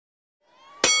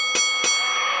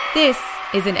This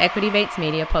is an Equity Mates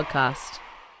Media podcast.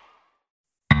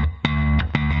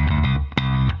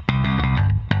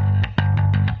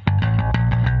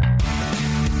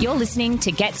 You're listening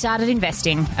to Get Started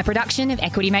Investing, a production of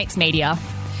Equity Mates Media.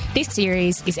 This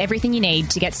series is everything you need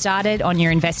to get started on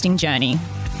your investing journey.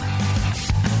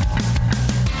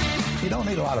 You don't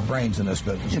need a lot of brains in this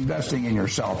business. Investing in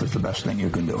yourself is the best thing you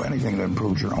can do. Anything that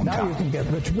improves your own time. Now you can get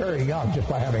rich very young just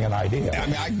by having an idea. I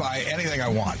mean, I can buy anything I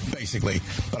want, basically,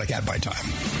 but I can't buy time.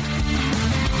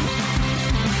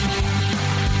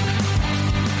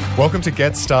 Welcome to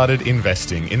Get Started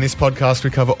Investing. In this podcast, we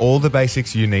cover all the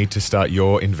basics you need to start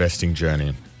your investing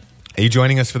journey. Are you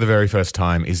joining us for the very first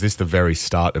time? Is this the very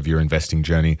start of your investing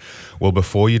journey? Well,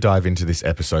 before you dive into this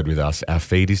episode with us, our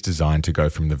feed is designed to go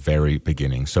from the very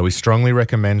beginning. So we strongly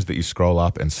recommend that you scroll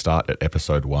up and start at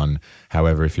episode 1.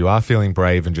 However, if you are feeling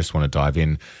brave and just want to dive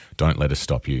in, don't let us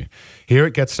stop you. Here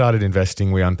at Get Started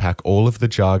Investing, we unpack all of the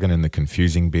jargon and the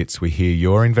confusing bits. We hear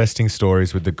your investing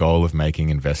stories with the goal of making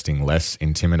investing less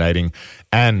intimidating,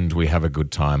 and we have a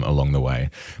good time along the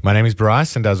way. My name is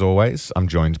Bryce, and as always, I'm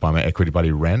joined by my equity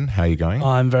buddy, Ren. How are you going?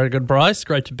 I'm very good, Bryce.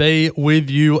 Great to be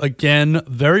with you again.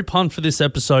 Very pumped for this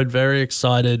episode. Very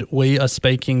excited. We are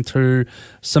speaking to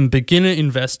some beginner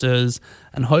investors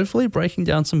and hopefully breaking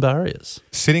down some barriers.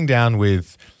 Sitting down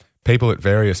with people at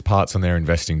various parts on their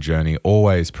investing journey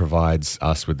always provides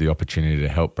us with the opportunity to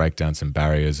help break down some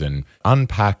barriers and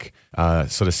unpack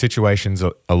sort of situations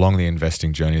along the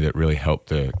investing journey that really help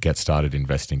the Get Started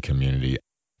Investing community.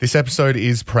 This episode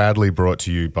is proudly brought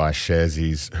to you by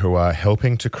Sharesies, who are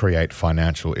helping to create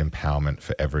financial empowerment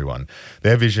for everyone.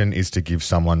 Their vision is to give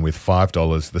someone with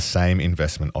 $5 the same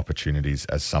investment opportunities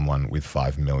as someone with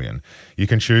 $5 million. You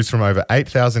can choose from over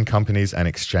 8,000 companies and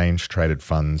exchange-traded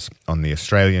funds on the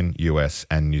Australian, US,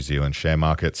 and New Zealand share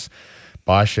markets.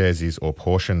 Buy Sharesies or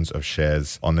portions of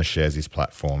shares on the Sharesies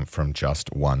platform from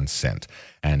just 1 cent.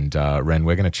 And Ren,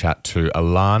 we're going to chat to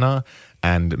Alana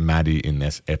and Maddie in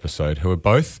this episode, who are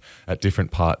both at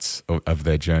different parts of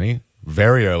their journey,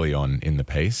 very early on in the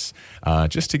piece,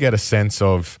 just to get a sense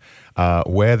of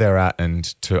where they're at and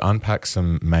to unpack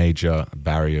some major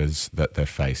barriers that they're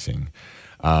facing.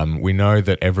 We know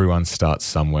that everyone starts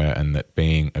somewhere and that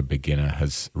being a beginner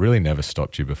has really never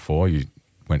stopped you before. You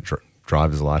went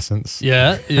driver's license.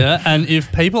 Yeah. And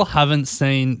if people haven't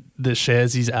seen the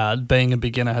Sharesies ad, being a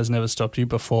beginner has never stopped you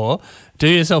before, do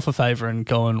yourself a favor and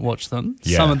go and watch them.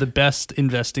 Yeah. Some of the best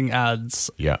investing ads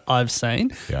I've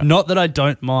seen. Yeah. Not that I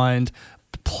don't mind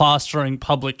plastering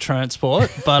public transport,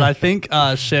 but I think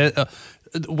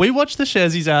we watched the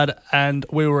Sharesies ad and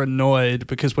we were annoyed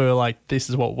because we were like, this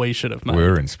is what we should have made. We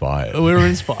were inspired. A little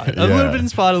bit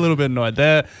inspired, a little bit annoyed.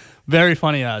 They're very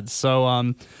funny ads.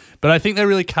 So, but I think they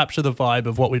really capture the vibe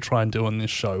of what we try and do on this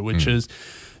show, which is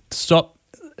stop.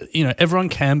 Everyone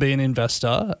can be an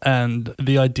investor, and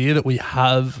the idea that we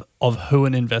have of who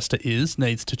an investor is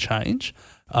needs to change.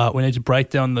 We need to break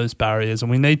down those barriers,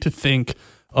 and we need to think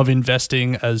of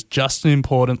investing as just an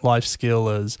important life skill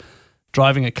as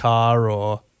driving a car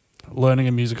or learning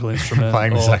a musical instrument,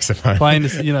 playing the saxophone.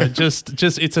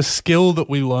 Just it's a skill that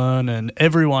we learn, and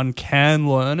everyone can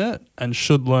learn it and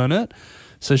should learn it.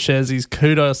 So Sharesies,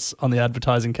 kudos on the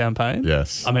advertising campaign.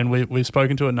 Yes. I mean, we've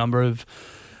spoken to a number of,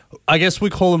 I guess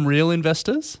we call them real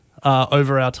investors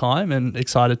over our time, and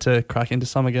excited to crack into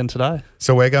some again today.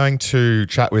 So we're going to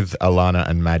chat with Alana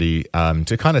and Maddie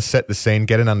to kind of set the scene,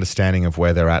 get an understanding of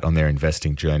where they're at on their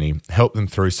investing journey, help them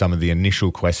through some of the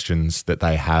initial questions that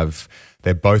they have.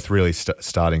 They're both really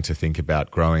starting to think about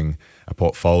growing a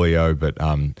portfolio, but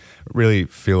really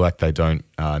feel like they don't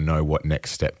know what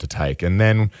next step to take. And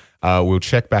then we'll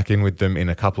check back in with them in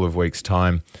a couple of weeks'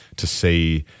 time to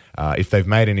see if they've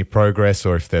made any progress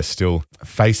or if they're still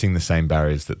facing the same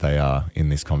barriers that they are in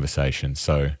this conversation.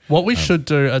 So what we should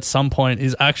do at some point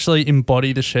is actually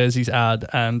embody the Sharesies ad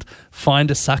and find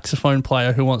a saxophone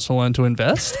player who wants to learn to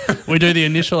invest. We do the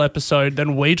initial episode,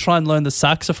 then we try and learn the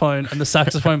saxophone, and the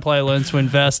saxophone player learns to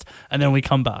invest, and then we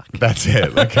come back. That's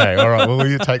it. Okay. All right. Well, will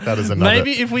you take that as another?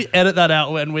 Maybe if we edit that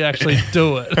out when we actually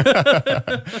do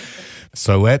it.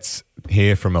 So let's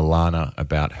hear from Alana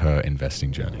about her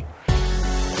investing journey.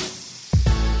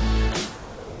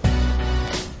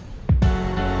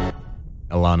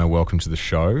 Alana, welcome to the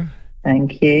show.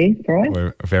 Thank you, Bryce.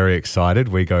 We're very excited.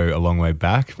 We go a long way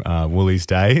back, Woolies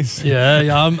days.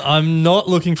 Yeah, I'm not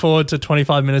looking forward to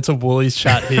 25 minutes of Woolies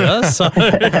chat here. So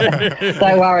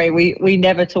don't worry, we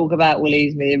never talk about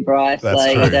Woolies, me and Bryce. That's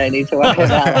so true. You don't need to worry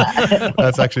about that.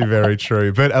 That's actually very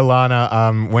true. But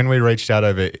Alana, when we reached out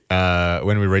on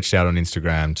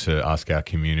Instagram to ask our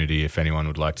community if anyone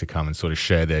would like to come and sort of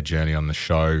share their journey on the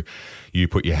show, you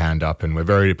put your hand up, and we're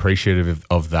very appreciative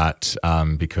of that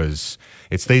because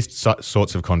it's these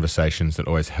sorts of conversations that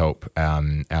always help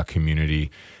our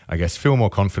community, I guess, feel more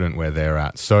confident where they're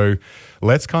at. So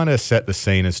let's kind of set the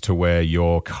scene as to where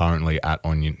you're currently at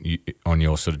on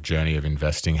your sort of journey of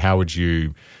investing. How would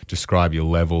you describe your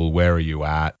level? Where are you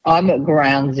at? I'm at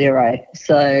ground zero.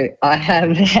 So I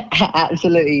have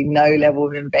absolutely no level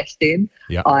of investing.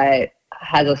 Yeah.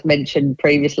 As I mentioned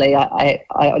previously, I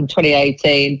in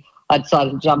 2018, I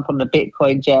decided to jump on the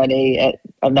Bitcoin journey.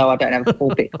 I know I don't have a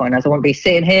full Bitcoin as I won't be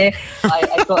sitting here.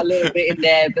 I got a little bit in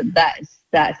there, but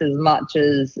that's as much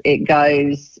as it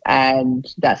goes,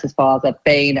 and that's as far as I've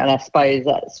been. And I suppose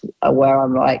that's where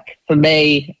I'm like, for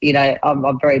me, you know,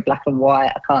 I'm very black and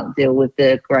white. I can't deal with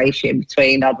the grey shit in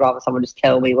between. I'd rather someone just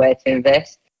tell me where to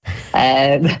invest.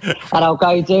 And I'll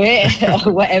go do it,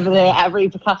 whatever the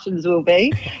repercussions will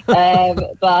be.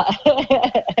 But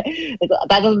that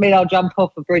doesn't mean I'll jump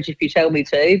off a bridge if you tell me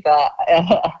to. But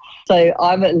so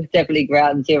I'm at definitely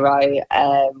ground zero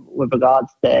with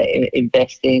regards to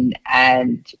investing.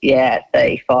 And yeah,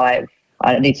 35.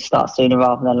 I need to start sooner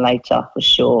rather than later, for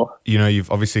sure. You know, you've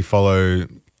obviously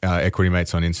followed Equity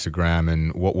Mates on Instagram,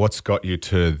 and what's got you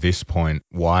to this point?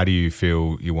 Why do you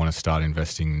feel you want to start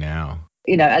investing now?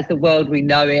 You know, as the world we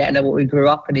know it and what we grew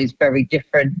up in is very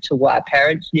different to what our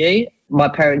parents knew. My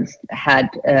parents had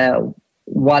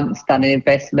once done an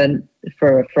investment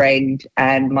for a friend,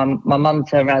 and my mum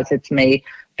turned around and said to me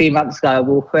a few months ago,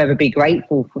 "We'll forever be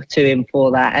grateful to him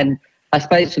for that." And I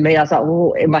suppose for me, I was like,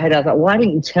 well, in my head, I was like, why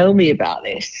didn't you tell me about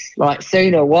this like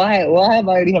sooner? Why am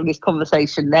I only having this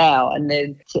conversation now? And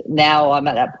then now I'm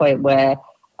at that point where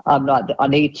I'm like, I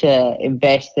need to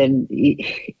invest. And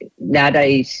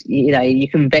nowadays, you know, you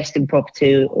can invest in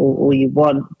property all you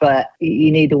want, but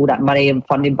you need all that money and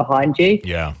funding behind you.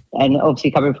 Yeah. And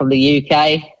obviously coming from the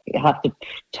UK, you have to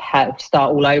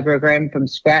start all over again from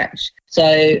scratch.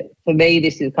 So for me,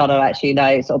 this is kind of actually, you know,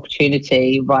 it's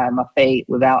opportunity right at my feet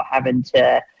without having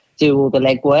to do all the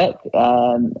legwork.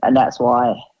 And that's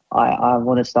why I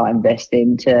want to start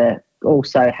investing, to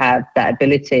also have that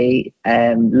ability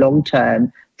long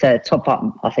term to top up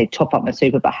my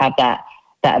super, but have that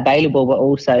available, but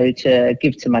also to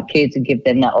give to my kids and give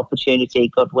them that opportunity,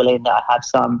 God willing, that I have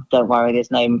some. Don't worry,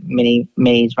 there's no mini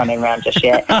me's running around just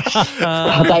yet.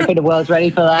 I don't think the world's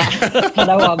ready for that. I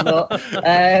know I'm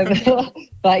not.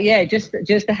 But yeah, just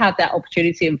to have that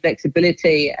opportunity and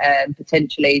flexibility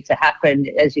potentially to happen.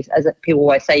 As people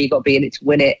always say, you've got to be in it to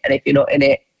win it. And if you're not in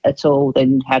it at all,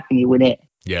 then how can you win it?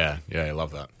 Yeah, I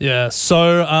love that. Yeah,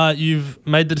 so you've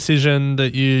made the decision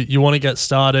that you want to get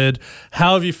started.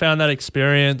 How have you found that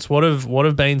experience? What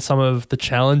have been some of the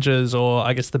challenges, or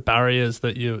I guess the barriers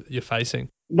that you're facing?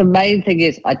 The main thing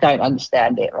is I don't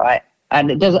understand it, right? And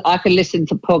it doesn't. I can listen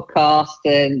to podcasts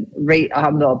and read.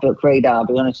 I'm not a book reader, I'll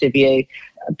be honest with you,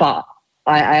 but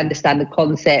I understand the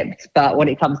concept. But when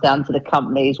it comes down to the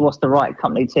companies, what's the right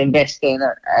company to invest in,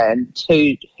 and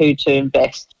who to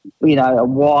invest, you know,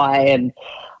 and why, and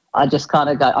I just kind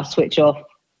of go, I switch off.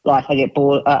 Like I get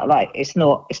bored. Like it's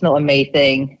not a me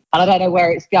thing, and I don't know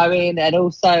where it's going. And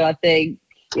also, I think,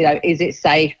 you know, is it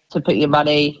safe to put your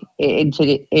money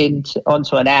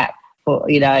onto an app? For,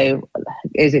 you know,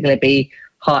 is it going to be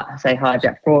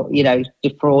hijacked, you know,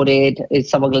 defrauded? Is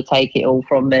someone going to take it all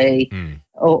from me?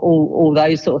 All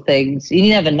those sort of things. You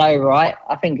never know, right?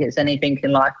 I think it's anything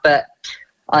in life, but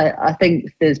I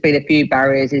think there's been a few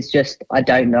barriers. It's just I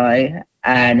don't know,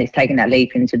 and it's taking that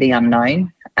leap into the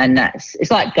unknown. And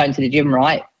it's like going to the gym,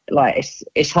 right? Like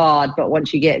it's hard, but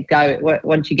once you get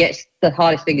the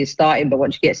hardest thing is starting. But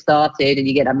once you get started and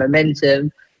you get that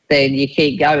momentum, then you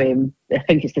keep going. I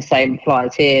think it's the same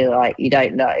applies here. Like you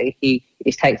don't know, it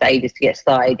takes ages to get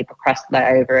started. You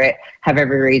procrastinate over it, have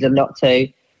every reason not to.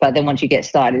 But then once you get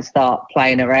started and start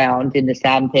playing around in the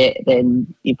sandpit,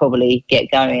 then you probably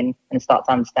get going and start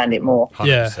to understand it more. 100%.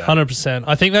 Yeah, 100%.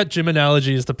 I think that gym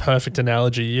analogy is the perfect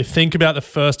analogy. You think about the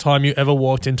first time you ever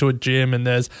walked into a gym and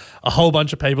there's a whole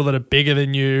bunch of people that are bigger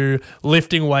than you,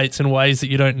 lifting weights in ways that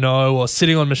you don't know, or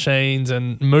sitting on machines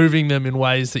and moving them in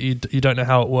ways that you don't know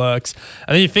how it works.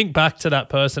 And then you think back to that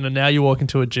person, and now you walk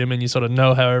into a gym and you sort of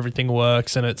know how everything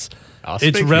works, and it's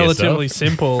relatively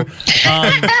simple.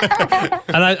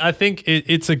 And I think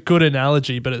it's a good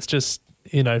analogy, but it's just,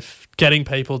 you know, getting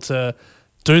people to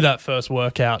do that first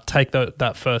workout, take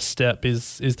that first step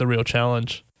is the real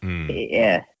challenge.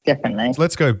 Yeah, definitely.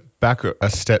 Let's go back a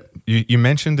step. You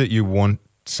mentioned that you want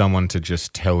someone to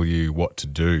just tell you what to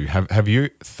do. Have you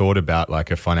thought about like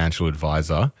a financial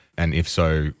advisor? And if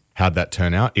so, how'd that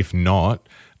turn out? If not,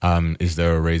 is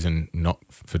there a reason not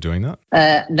for doing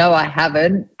that? No, I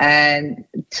haven't. And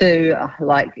two,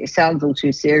 it sounds all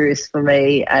too serious for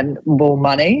me and more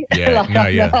money. Yeah, I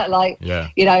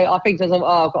think to myself,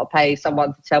 I've got to pay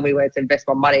someone to tell me where to invest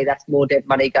my money. That's more dead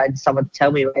money going to someone to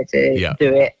tell me where to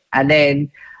do it. And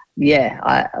then,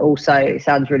 it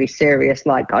sounds really serious.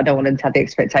 I don't want them to have the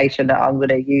expectation that I'm going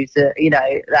to use it,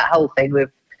 that whole thing with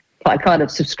kind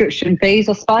of subscription fees,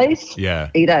 I suppose. Yeah.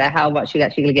 You don't know how much you're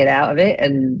actually going to get out of it.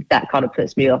 And that kind of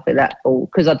puts me off at that all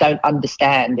because I don't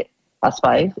understand it, I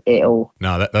suppose, it all.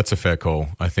 No, that's a fair call.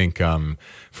 I think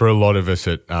for a lot of us,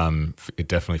 it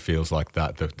definitely feels like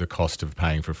that. The cost of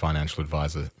paying for a financial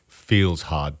advisor feels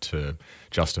hard to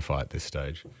justify at this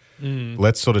stage.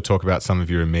 Let's sort of talk about some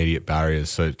of your immediate barriers,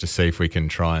 so to see if we can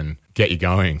try and get you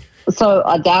going. So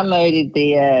I downloaded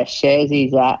the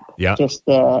Sharesies app just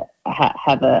to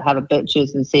have a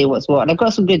butchers and see what's what. And I've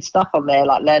got some good stuff on there,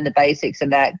 like learn the basics,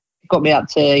 and that got me up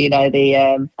to,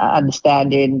 the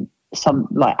understanding some,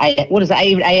 what does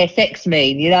even ASX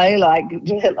mean?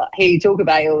 Hear you talk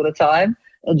about it all the time.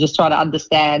 And just trying to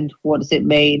understand what does it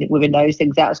mean within those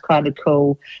things. That was kind of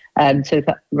cool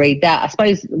to read that. I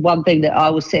suppose one thing that I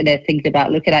was sitting there thinking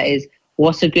about looking at is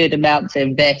what's a good amount to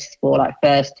invest for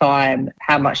first time,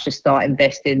 how much to start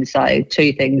investing. So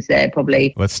two things there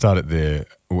probably. Let's start at the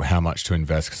how much to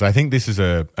invest, because I think this is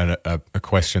a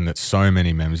question that so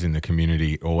many members in the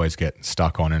community always get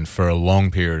stuck on. And for a long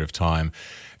period of time,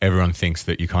 everyone thinks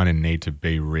that you kind of need to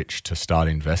be rich to start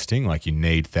investing. You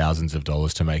need thousands of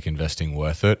dollars to make investing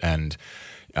worth it. And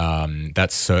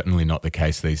that's certainly not the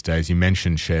case these days. You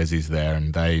mentioned Sharesies there,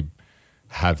 and they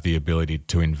have the ability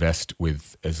to invest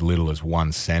with as little as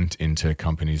 1 cent into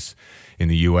companies in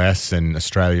the US and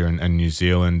Australia and New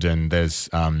Zealand. And there's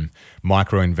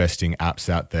micro investing apps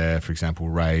out there, for example,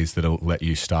 Raise, that'll let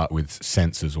you start with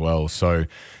cents as well. So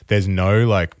there's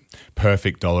no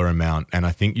perfect dollar amount. And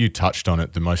I think you touched on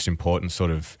it. The most important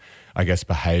sort of,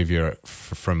 behavior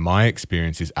from my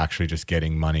experience is actually just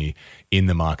getting money in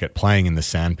the market, playing in the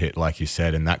sandpit, like you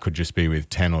said, and that could just be with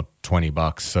 10 or 20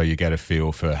 bucks. So you get a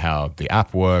feel for how the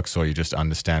app works, or you just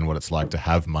understand what it's like to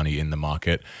have money in the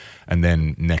market. And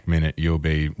then next minute you'll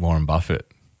be Warren Buffett.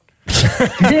 I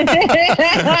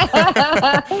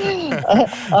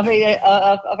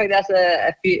think that's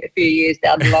a few years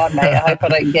down the line, mate. I hope I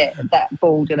don't get that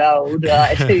bald and old.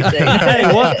 It's too soon.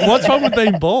 Hey, what's wrong with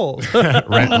being bald?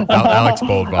 Alex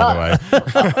bald, by the way.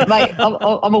 Mate,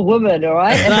 I'm a woman, all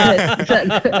right?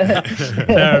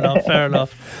 Fair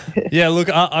enough. Yeah, look,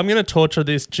 I'm going to torture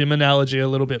this gym analogy a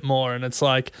little bit more, and it's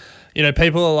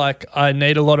people are like, I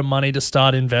need a lot of money to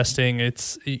start investing.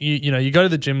 It's, you go to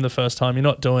the gym the first time, you're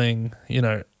not doing,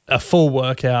 a full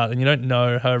workout and you don't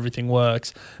know how everything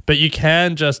works, but you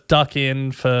can just duck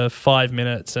in for 5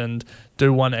 minutes and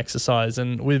do one exercise.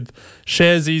 And with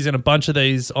Sharesies and a bunch of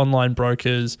these online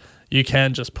brokers, you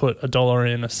can just put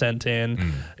 $1 in, 1 cent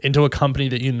in, into a company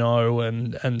that you know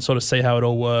and sort of see how it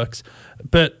all works.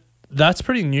 But that's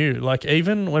pretty new.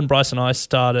 Even when Bryce and I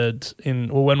started when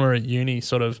we were at uni,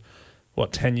 sort of,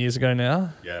 10 years ago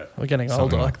now? Yeah. We're getting something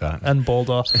older like that. and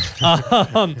balder.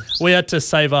 We had to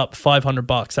save up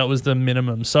 $500. That was the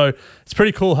minimum. So it's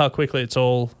pretty cool how quickly it's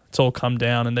all come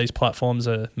down, and these platforms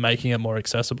are making it more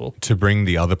accessible. To bring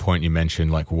the other point you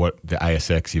mentioned, what the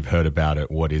ASX, you've heard about it,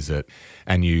 what is it?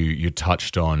 And you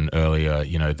touched on earlier,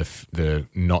 the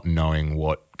not knowing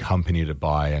what company to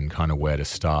buy and kind of where to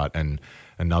start. And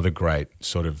another great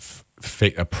sort of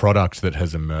a product that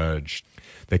has emerged,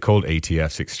 they're called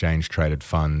ETFs, exchange traded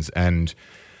funds. And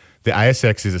the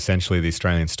ASX is essentially the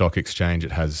Australian Stock Exchange.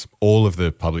 It has all of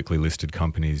the publicly listed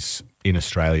companies in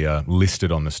Australia listed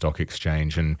on the stock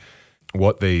exchange. And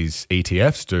what these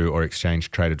ETFs do, or exchange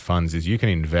traded funds, is you can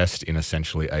invest in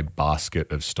essentially a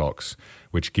basket of stocks,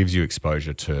 which gives you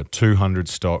exposure to 200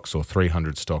 stocks or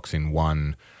 300 stocks in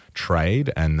one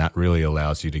trade. And that really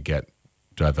allows you to get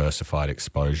diversified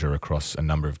exposure across a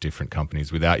number of different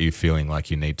companies without you feeling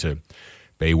like you need to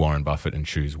be Warren Buffett and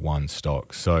choose one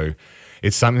stock. So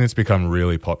it's something that's become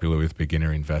really popular with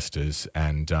beginner investors,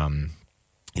 and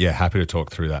happy to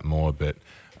talk through that more, but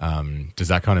does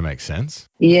that kind of make sense?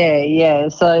 Yeah.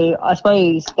 So I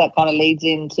suppose that kind of leads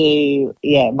into,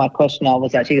 my question. I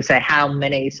was actually going to say how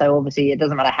many. So obviously it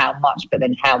doesn't matter how much, but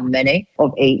then how many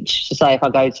of each. So say if I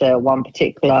go to one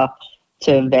particular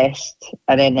to invest,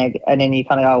 and then you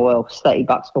kind of go, well,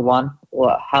 $30 for one.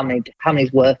 Or how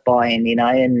many's worth buying,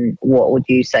 and what would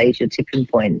you say is your tipping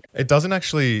point? It doesn't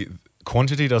actually,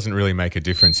 quantity doesn't really make a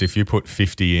difference. If you put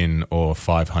 50 in or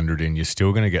 500 in, you're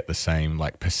still going to get the same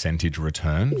percentage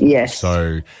return. Yes.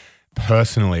 So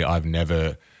personally, I've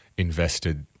never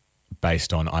invested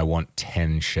based on I want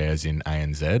 10 shares in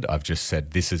ANZ. I've just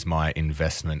said this is my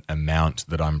investment amount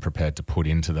that I'm prepared to put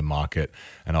into the market,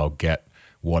 and I'll get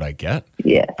what I get.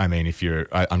 Yeah. I mean,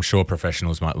 I'm sure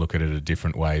professionals might look at it a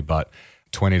different way, but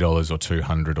 $20 or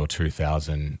 200 or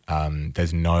 2,000,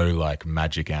 there's no like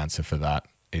magic answer for that.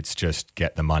 It's just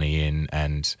get the money in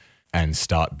and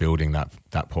start building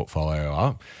that portfolio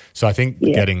up. So I think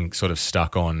getting sort of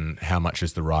stuck on how much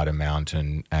is the right amount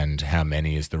and how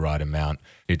many is the right amount,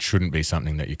 it shouldn't be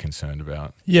something that you're concerned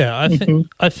about. Yeah,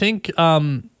 I think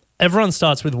everyone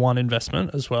starts with one investment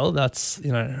as well. That's,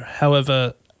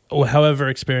 however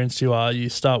experienced you are, you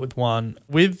start with one.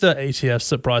 With the ETFs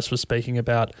that Bryce was speaking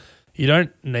about, you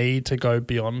don't need to go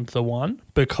beyond the one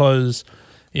because,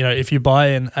 if you buy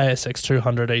an ASX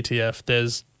 200 ETF,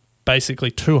 there's basically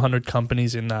 200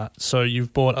 companies in that. So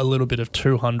you've bought a little bit of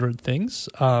 200 things.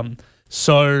 What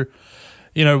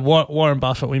Warren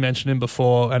Buffett, we mentioned him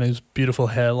before, and his beautiful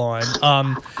hairline.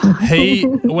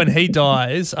 When he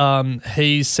dies,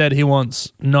 he said he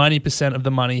wants 90% of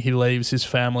the money he leaves his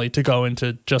family to go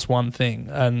into just one thing,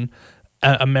 an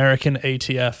American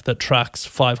ETF that tracks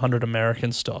 500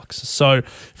 American stocks. So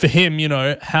for him,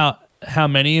 how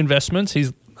many investments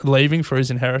he's leaving for his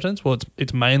inheritance? Well,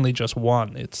 it's mainly just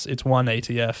one. It's one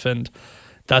ETF, and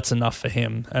that's enough for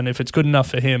him. And if it's good enough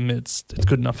for him, it's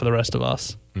good enough for the rest of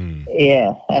us.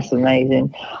 Yeah, that's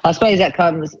amazing. I suppose that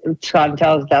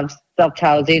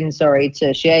dovetails in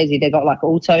to Sharesy. They got like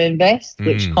Auto Invest,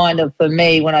 which kind of, for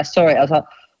me, when I saw it, I was like,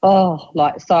 oh,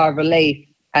 like sigh of relief.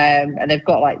 And they've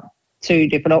got like two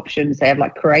different options. They have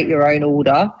like create your own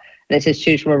order. And it says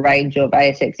choose from a range of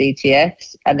ASX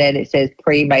ETFs, and then it says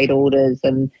pre-made orders,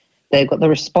 and they've got the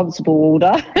responsible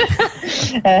order,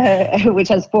 which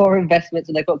has 4 investments,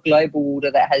 and they've got global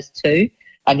order that has 2.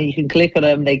 And then you can click on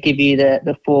them, they give you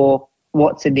the 4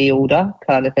 what's in the order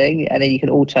kind of thing, and then you can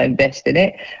auto invest in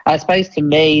it. I suppose to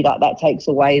me that takes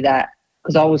away that,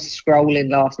 because I was scrolling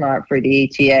last night through the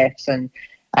ETFs and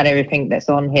everything that's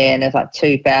on here, and there's like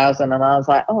 2,000, and I was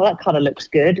like, oh, that kind of looks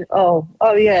good. Oh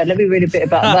yeah, let me read a bit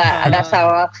about that. And that's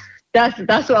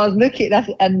what I was looking at.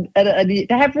 And they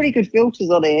have really good filters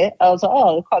on here. I was like,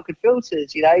 oh, they're quite good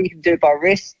filters. You can do it by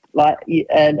risk,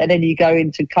 and then you go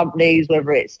into companies,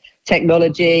 whether it's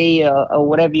technology or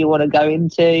whatever you want to go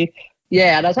into.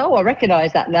 Yeah, and I was like, oh, I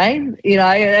recognise that name, and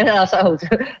I was like, oh, it's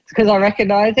because I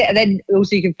recognise it. And then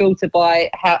also you can filter by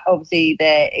how, obviously,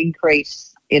 their increase,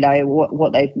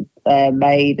 what they've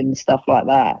made and stuff like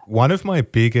that. One of my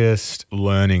biggest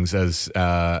learnings as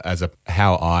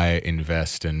how I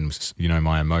invest and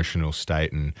my emotional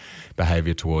state and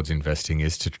behavior towards investing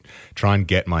is to try and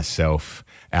get myself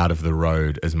out of the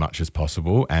road as much as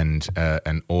possible. And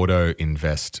an auto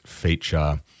invest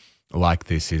feature like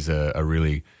this is a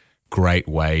really great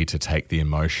way to take the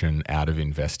emotion out of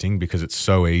investing, because it's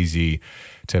so easy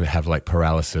to have like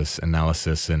paralysis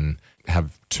analysis and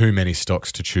have too many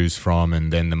stocks to choose from,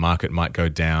 and then the market might go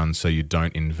down, so you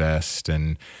don't invest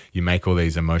and you make all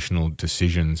these emotional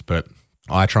decisions. But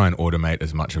I try and automate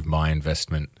as much of my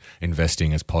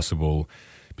investing as possible,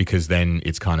 because then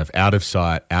it's kind of out of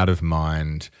sight, out of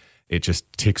mind. It just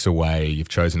ticks away. You've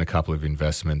chosen a couple of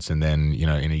investments, and then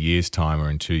in a year's time or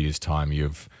in 2 years' time,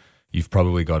 you've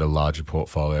probably got a larger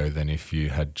portfolio than if you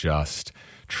had just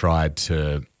tried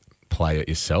to play it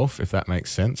yourself, if that makes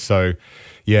sense. So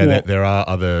there are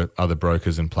other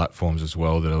brokers and platforms as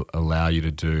well that allow you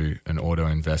to do an auto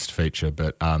invest feature,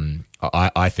 but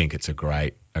I think it's a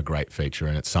great feature,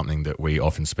 and it's something that we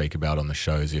often speak about on the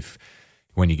shows. If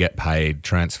when you get paid,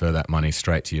 transfer that money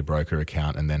straight to your broker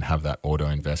account and then have that auto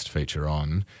invest feature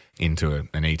on into an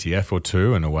ETF or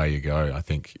 2, and away you go. I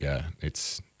think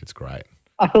it's great.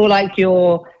 I feel like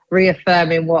you're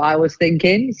reaffirming what I was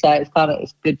thinking, so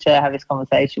it's good to have this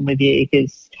conversation with you,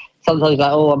 because sometimes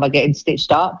like, oh, am I getting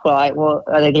stitched up? Like, well,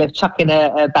 are they going to chuck in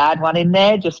a bad one in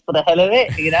there just for the hell of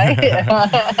it?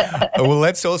 Well,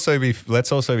 let's also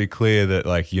be clear that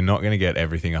like you're not going to get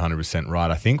everything 100%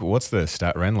 right. I think what's the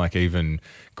stat, Ren? Like even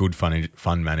good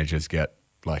fund managers get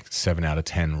like 7 out of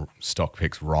 10 stock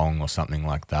picks wrong or something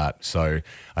like that. So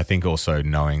I think also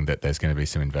knowing that there's going to be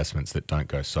some investments that don't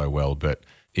go so well, but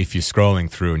if you're scrolling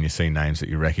through and you see names that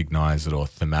you recognize or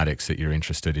thematics that you're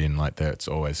interested in, like that's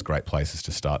always great places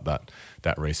to start that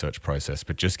research process.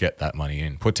 But just get that money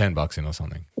in. Put $10 in or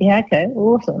something. Yeah, okay,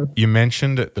 awesome. You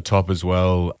mentioned at the top as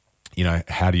well,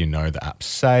 how do you know the app's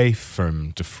safe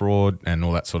from defraud and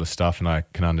all that sort of stuff? And I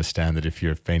can understand that if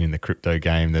you've been in the crypto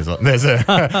game, there's a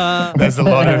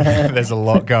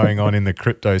lot going on in the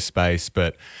crypto space,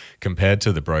 but compared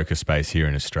to the broker space here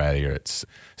in Australia, it's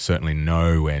certainly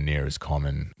nowhere near as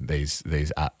common, these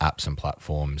apps and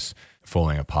platforms.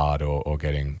 falling apart or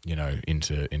getting,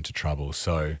 into trouble.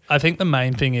 So I think the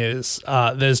main thing is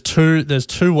there's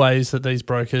two ways that these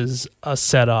brokers are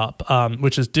set up,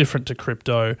 which is different to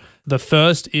crypto. The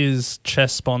first is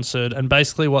CHESS sponsored, and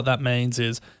basically what that means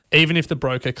is even if the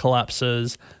broker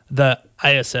collapses, the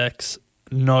ASX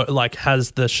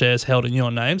has the shares held in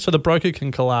your name. So the broker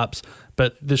can collapse,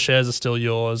 but the shares are still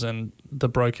yours, and the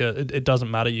broker, it doesn't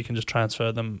matter. You can just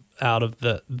transfer them out of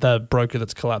the broker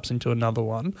that's collapsing to another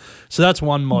one. So that's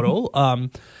one model.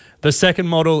 The second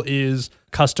model is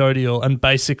custodial, and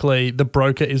basically the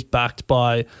broker is backed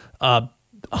by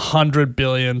 $100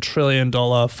 billion, $1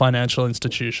 trillion financial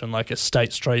institution like a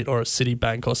State Street or a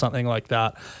Citibank or something like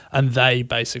that, and they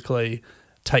basically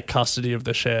take custody of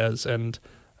the shares and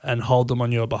hold them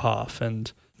on your behalf.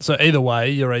 And so either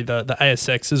way, you're either the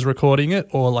ASX is recording it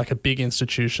or like a big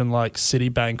institution like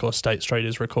Citibank or State Street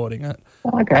is recording it.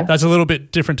 Okay. That's a little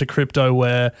bit different to crypto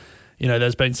where,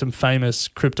 there's been some famous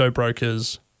crypto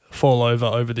brokers fall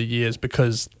over the years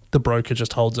because the broker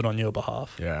just holds it on your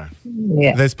behalf. Yeah.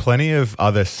 Yeah. There's plenty of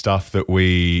other stuff that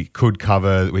we could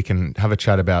cover. We can have a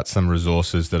chat about some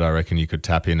resources that I reckon you could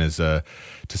tap in to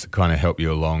kind of help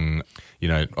you along.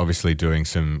 Obviously doing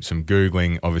some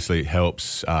Googling obviously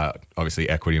helps. Obviously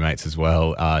Equity Mates as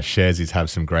well. Sharesies have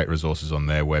some great resources on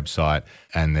their website,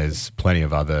 and there's plenty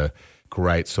of other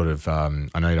great sort of, I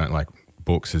know you don't like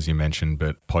books as you mentioned,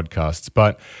 but podcasts.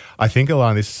 But I think,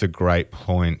 Alana, this is a great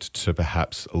point to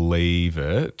perhaps leave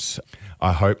it.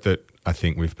 I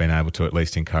think we've been able to at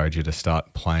least encourage you to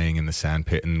start playing in the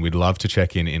sandpit, and we'd love to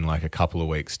check in like a couple of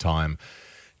weeks' time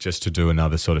just to do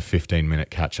another sort of 15-minute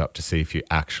catch-up to see if you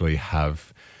actually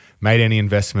have made any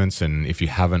investments, and if you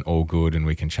haven't, all good, and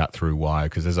we can chat through why.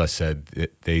 Because as I said,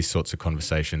 these sorts of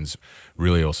conversations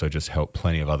really also just help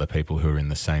plenty of other people who are in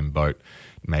the same boat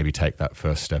maybe take that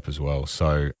first step as well.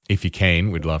 So if you can,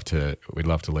 we'd love to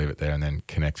leave it there and then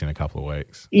connect in a couple of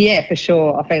weeks. Yeah, for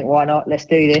sure. I think why not? Let's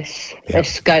do this. Yep.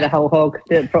 Let's go the whole hog.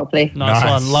 Do it properly. Nice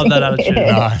one. Love that attitude.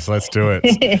 Nice. Let's do it.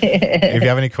 If you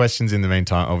have any questions in the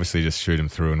meantime, obviously just shoot them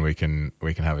through and we can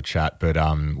have a chat. But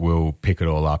we'll pick it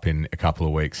all up in a couple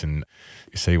of weeks and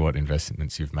see what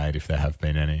investments you've made, if there have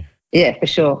been any. Yeah, for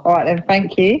sure. All right then.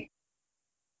 Thank you.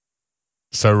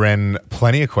 So, Ren,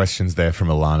 plenty of questions there from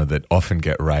Alana that often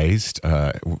get raised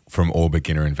from all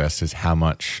beginner investors. How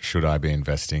much should I be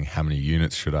investing? How many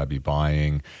units should I be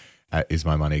buying? Is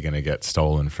my money going to get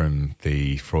stolen from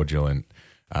the fraudulent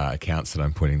accounts that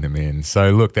I'm putting them in?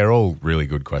 So, look, they're all really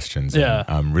good questions. Yeah.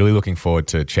 I'm really looking forward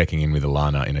to checking in with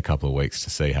Alana in a couple of weeks to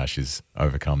see how she's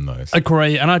overcome those.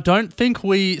 Agree. And I don't think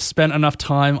we spent enough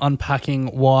time unpacking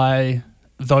why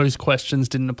those questions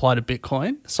didn't apply to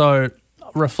Bitcoin. So,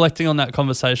 reflecting on that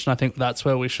conversation, I think that's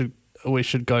where we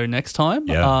should go next time.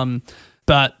 Yeah.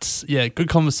 But yeah, good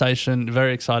conversation.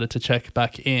 Very excited to check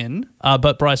back in.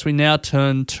 But Bryce, we now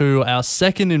turn to our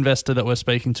second investor that we're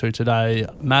speaking to today,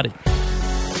 Maddie.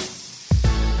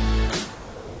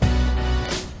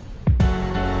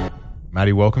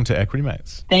 Maddie, welcome to Equity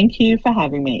Mates. Thank you for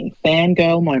having me.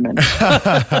 Fangirl moment.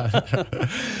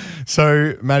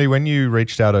 So, Maddie, when you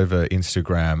reached out over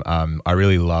Instagram, I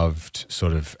really loved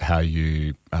sort of how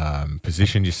you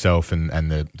positioned yourself and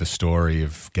the story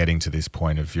of getting to this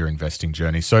point of your investing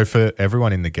journey. So for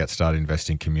everyone in the Get Started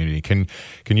Investing community, can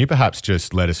you perhaps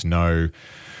just let us know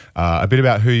a bit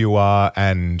about who you are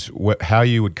and how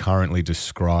you would currently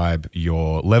describe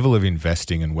your level of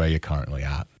investing and where you're currently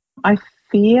at? I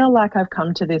feel like I've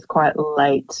come to this quite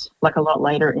late, like a lot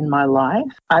later in my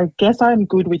life. I guess I'm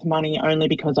good with money only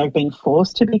because I've been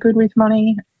forced to be good with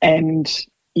money. And,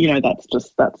 you know, that's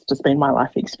just been my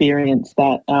life experience,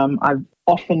 that I've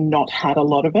often not had a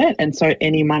lot of it. And so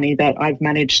any money that I've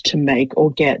managed to make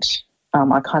or get,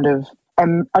 I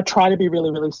try to be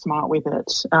really, really smart with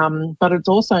it. But it's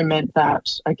also meant that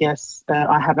I guess that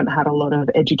I haven't had a lot of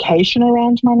education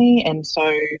around money. And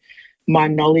so my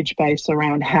knowledge base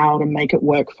around how to make it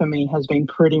work for me has been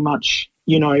pretty much,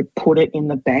 you know, put it in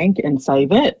the bank and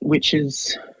save it, which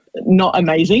is not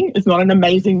amazing. It's not an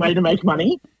amazing way to make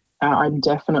money. I'm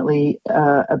definitely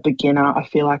a beginner. I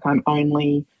feel like I'm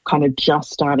only kind of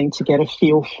just starting to get a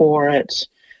feel for it.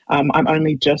 I'm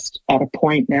only just at a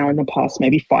point now in the past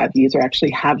maybe 5 years where I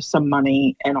actually have some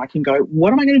money and I can go,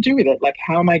 what am I going to do with it? Like,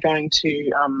 how am I going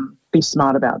to be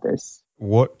smart about this?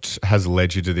 What has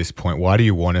led you to this point? Why do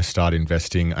you want to start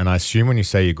investing? And I assume when you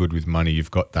say you're good with money,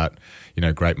 you've got that, you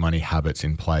know, great money habits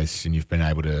in place and you've been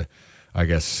able to, I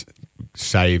guess,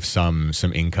 save some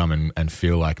income and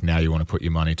feel like now you want to put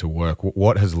your money to work.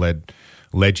 What has led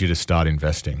you to start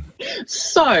investing?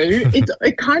 So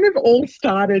it kind of all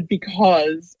started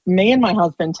because me and my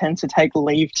husband tend to take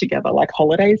leave together, like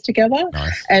holidays together.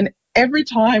 Nice. And every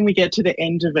time we get to the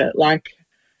end of it, like,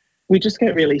 we just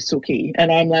get really sooky.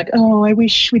 And I'm like, oh, I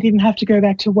wish we didn't have to go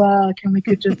back to work and we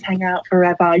could just hang out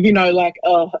forever,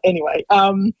 anyway.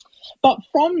 But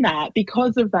from that,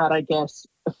 because of that, I guess,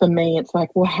 for me, it's like,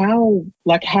 well, how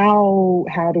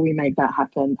do we make that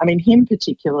happen? I mean, him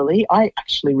particularly, I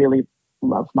actually really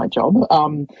love my job,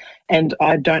 and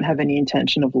I don't have any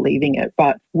intention of leaving it.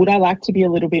 But would I like to be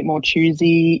a little bit more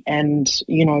choosy and,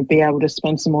 be able to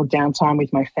spend some more downtime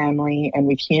with my family and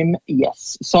with him?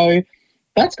 Yes. So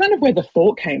that's kind of where the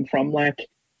thought came from. Like,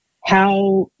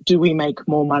 how do we make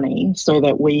more money so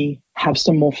that we have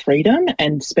some more freedom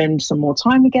and spend some more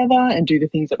time together and do the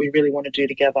things that we really want to do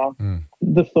together?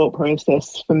 The thought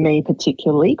process for me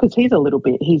particularly, because he's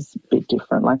a bit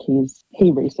different. Like,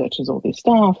 he researches all this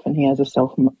stuff and he has a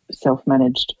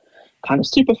self-managed kind of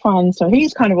super fund. So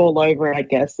he's kind of all over it, I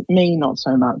guess. Me, not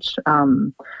so much.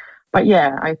 But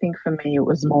yeah, I think for me it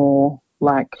was more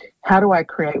like, how do I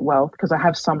create wealth? Because I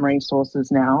have some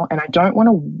resources now and I don't want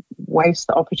to waste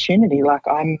the opportunity. Like,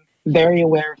 I'm very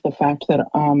aware of the fact that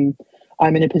I'm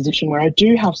in a position where I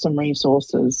do have some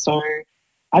resources. So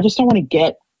I just don't want to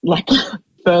get like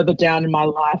further down in my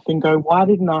life and go, why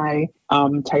didn't I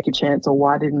take a chance, or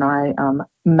why didn't I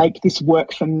make this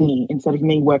work for me instead of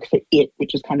me work for it,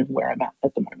 which is kind of where I'm at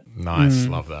the moment. Nice.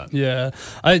 Love that. Yeah.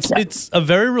 It's a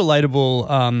very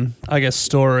relatable, I guess,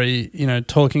 story,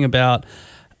 talking about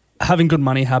having good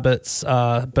money habits,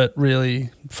 but really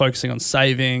focusing on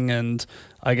saving and,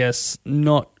 I guess,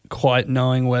 not quite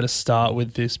knowing where to start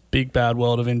with this big bad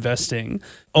world of investing,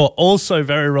 or also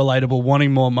very relatable,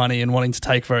 wanting more money and wanting to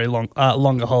take very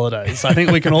longer holidays. I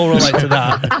think we can all relate to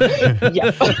that.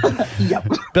 Yep.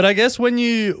 But I guess when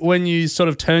you sort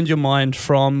of turned your mind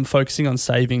from focusing on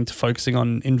saving to focusing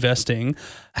on investing,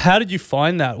 how did you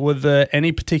find that? Were there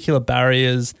any particular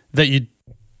barriers that you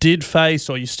did face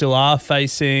or you still are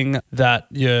facing that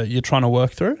you're trying to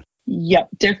work through? Yep,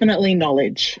 definitely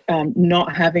knowledge.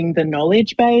 Not having the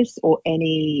knowledge base or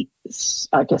any,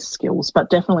 I guess, skills, but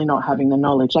definitely not having the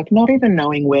knowledge, like not even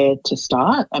knowing where to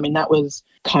start. I mean, that was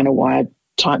kind of why I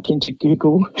typed into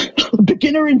Google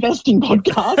beginner investing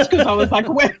podcast, because I was like,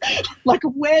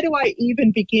 where do I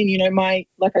even begin?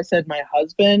 Like I said, my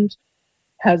husband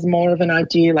has more of an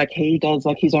idea, like he does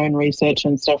like his own research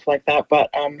and stuff like that, but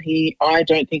I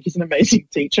don't think he's an amazing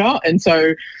teacher. And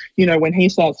so, when he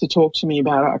starts to talk to me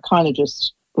about it, I kind of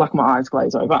just like my eyes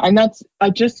glaze over. And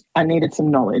I needed some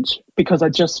knowledge, because I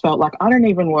just felt like I don't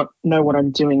even know what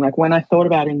I'm doing. Like, when I thought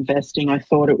about investing, I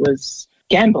thought it was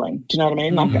gambling. Do you know what I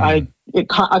mean? Like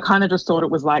I kind of just thought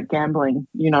it was like gambling,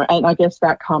 and I guess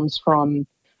that comes from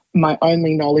my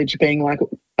only knowledge being like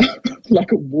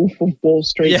a Wolf of Wall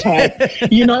Street type,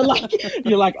 you're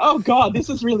like, oh God, this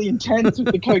is really intense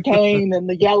with the cocaine and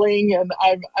the yelling, and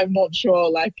I'm not sure,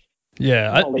 like,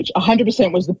 knowledge.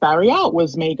 100% was the barrier,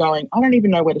 was me going, I don't even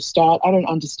know where to start. I don't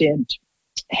understand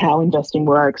how investing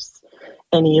works,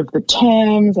 any of the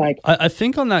terms. Like, I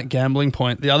think on that gambling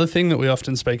point, the other thing that we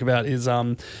often speak about is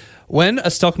when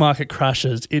a stock market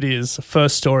crashes, it is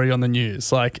first story on the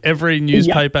news. Like, every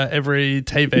newspaper, every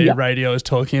TV, radio is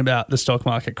talking about the stock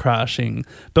market crashing.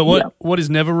 But what is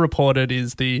never reported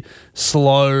is the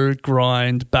slow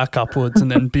grind back upwards and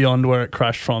then beyond where it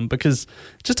crashed from, because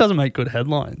it just doesn't make good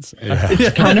headlines. Yeah.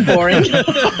 It's kind of boring.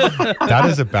 That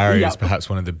is a barrier, is perhaps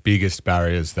one of the biggest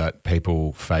barriers that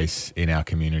people face in our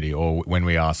community, or when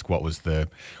we ask what was the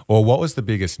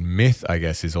biggest myth, I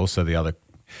guess, is also the other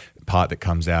part that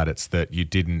comes out. It's that you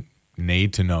didn't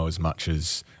need to know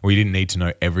you didn't need to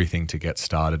know everything to get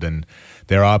started. And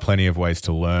there are plenty of ways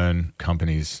to learn.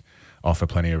 Companies offer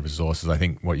plenty of resources. I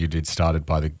think what you did started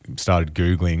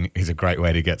Googling is a great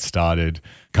way to get started.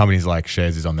 Companies like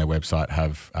Sharesies on their website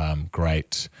have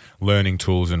great learning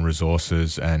tools and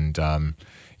resources. And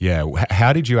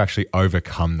how did you actually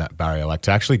overcome that barrier? Like,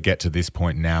 to actually get to this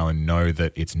point now and know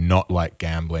that it's not like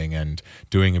gambling and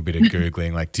doing a bit of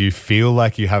Googling. Like, do you feel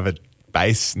like you have a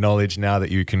base knowledge now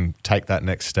that you can take that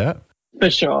next step?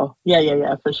 For sure.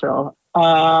 Yeah, for sure.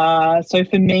 So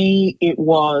for me, it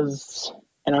was,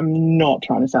 and I'm not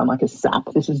trying to sound like a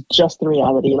sap, this is just the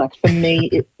reality. Like, for me,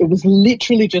 it was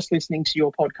literally just listening to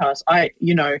your podcast.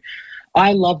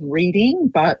 I love reading,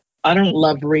 but I don't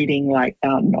love reading like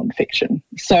nonfiction.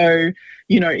 So,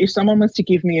 if someone was to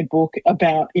give me a book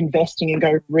about investing and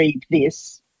go read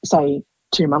this, say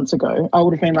 2 months ago, I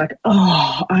would have been like,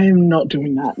 oh, I am not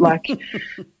doing that. Like,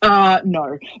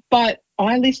 no. But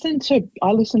I listen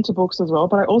to books as well,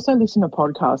 but I also listen to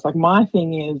podcasts. Like, my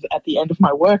thing is, at the end of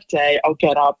my work day, I'll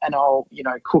get up and I'll,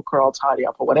 cook or I'll tidy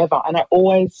up or whatever. And I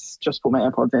always just put my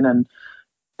AirPods in and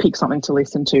pick something to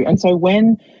listen to. And so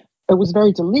when it was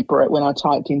very deliberate when I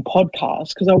typed in podcast,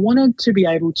 because I wanted to be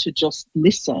able to just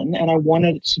listen, and I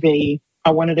wanted it to be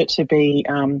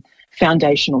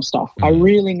foundational stuff. I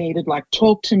really needed, like,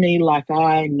 talk to me like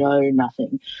I know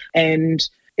nothing. And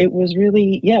it was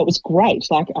really, it was great.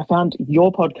 Like, I found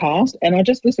your podcast and I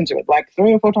just listened to it like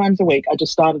 3 or 4 times a week. I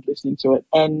just started listening to it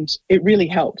and it really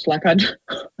helped. Like, I'd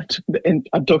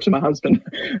talk to my husband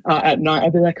at night.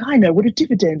 I'd be like, I know what a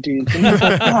dividend is. And he's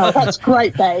like, wow, that's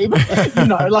great, babe. And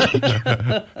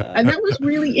that was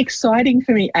really exciting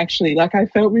for me, actually. Like, I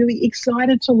felt really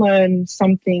excited to learn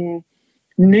something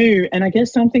new, and I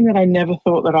guess something that I never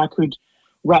thought that I could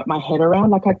wrap my head around.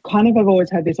 Like, I kind of have always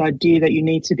had this idea that you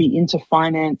need to be into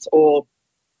finance or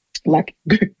like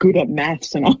good at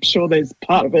maths, and I'm sure there's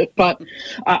part of it, but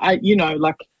I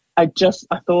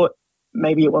thought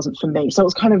maybe it wasn't for me. So it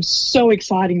was kind of so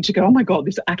exciting to go, oh my God,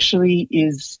 this actually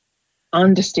is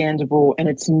understandable and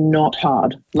it's not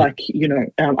hard. Like,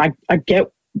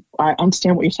 I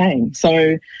understand what you're saying.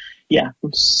 So yeah,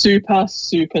 super,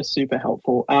 super, super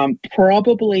helpful.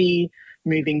 Probably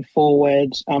moving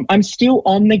forward, I'm still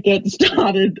on the get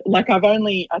started. Like, I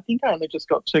think I only just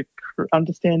got to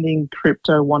understanding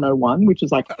crypto 101, which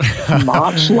is like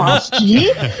March last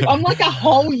year. I'm like a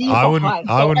whole year behind.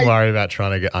 I wouldn't worry about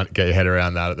trying to get your head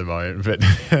around that at the moment, but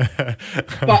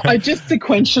but I just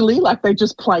sequentially, like, they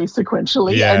just play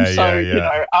sequentially,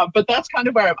 but that's kind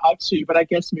of where I'm up to. But I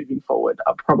guess moving forward,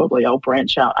 I'll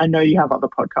branch out. I know you have other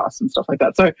podcasts and stuff like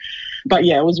that. So, but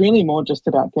yeah, it was really more just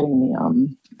about getting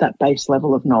the that base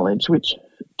level of knowledge, which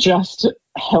just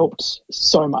helped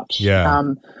so much. Yeah.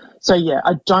 So yeah,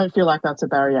 I don't feel like that's a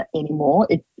barrier anymore.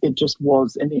 It just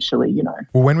was initially,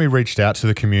 Well, when we reached out to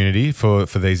the community for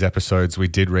these episodes, we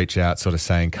did reach out sort of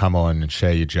saying, come on and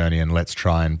share your journey and let's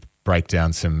try and break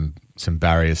down some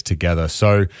barriers together.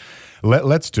 So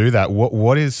let's do that.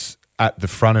 What is at the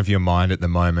front of your mind at the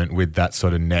moment with that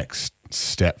sort of next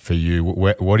step for you?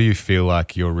 What do you feel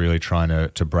like you're really trying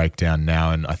to break down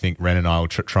now? And I think Ren and I will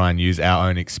try and use our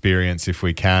own experience if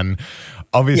we can.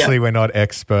 Obviously, we're not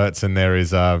experts, and there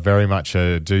is very much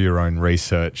a do your own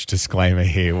research disclaimer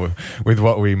here with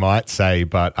what we might say,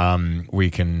 but we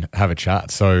can have a chat.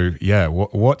 So yeah,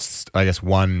 what's, I guess,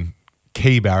 one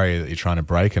key barrier that you're trying to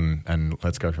break, and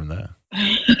let's go from there.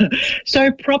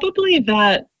 So probably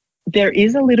that there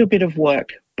is a little bit of work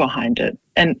behind it.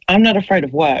 And I'm not afraid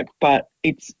of work, but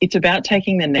it's about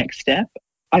taking the next step.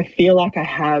 I feel like I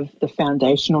have the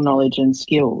foundational knowledge and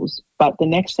skills, but the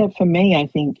next step for me, I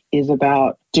think, is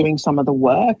about doing some of the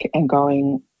work and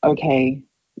going, okay,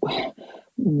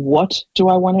 what do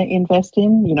I want to invest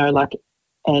in?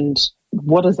 And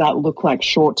what does that look like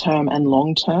short term and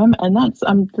long term? And that's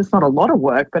not a lot of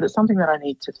work, but it's something that I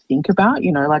need to think about,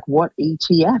 like, what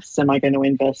ETFs am I going to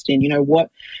invest in?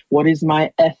 What is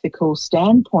my ethical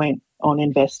standpoint on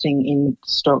investing in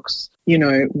stocks?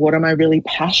 What am I really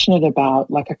passionate about?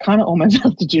 Like, I kind of almost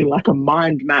have to do like a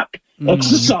mind map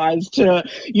exercise to,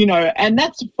 and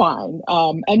that's fine.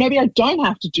 And maybe I don't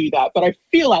have to do that, but I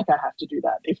feel like I have to do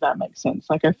that, if that makes sense.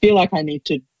 Like, I feel like I need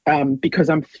to, because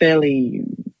I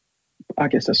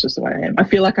guess that's just the way I am. I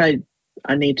feel like I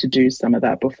need to do some of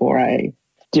that before I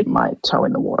dip my toe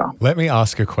in the water. Let me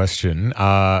ask a question.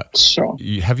 Sure.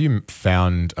 Have you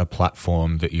found a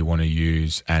platform that you want to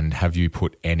use, and have you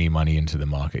put any money into the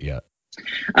market yet?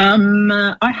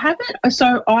 I haven't.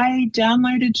 So I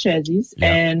downloaded Sharesies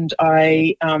and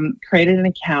I created an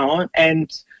account,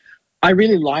 and I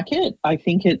really like it. I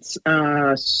think it's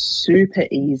super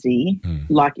easy.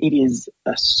 Like, it is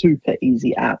a super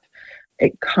easy app.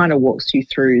 It kind of walks you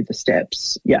through the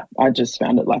steps. Yeah, I just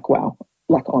found it like, wow,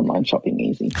 like online shopping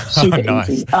easy, super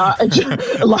easy.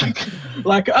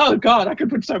 Like, oh God, I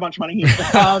could put so much money here.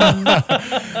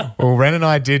 Well, Ren and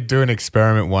I did do an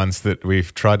experiment once that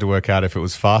we've tried to work out if it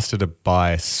was faster to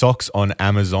buy socks on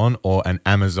Amazon or an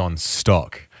Amazon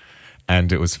stock.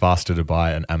 And it was faster to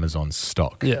buy an Amazon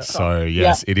stock. Yeah. So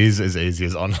yes, it is as easy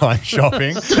as online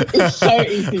shopping. It's so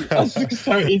easy. It's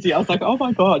so easy. I was like, oh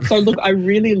my God. So look, I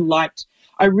really liked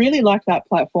that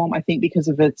platform. I think because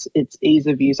of its ease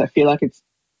of use. I feel like it's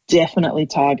definitely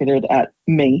targeted at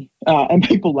me and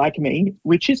people like me,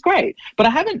 which is great. But I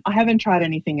haven't tried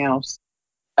anything else.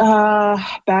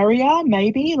 Barrier,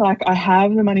 maybe. Like, I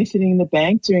have the money sitting in the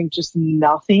bank doing just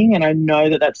nothing, and I know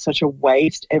that that's such a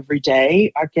waste every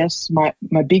day. I guess my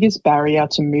biggest barrier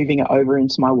to moving it over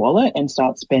into my wallet and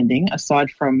start spending,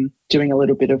 aside from doing a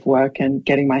little bit of work and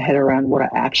getting my head around what I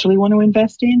actually want to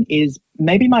invest in, is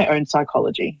maybe my own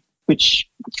psychology, which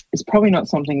is probably not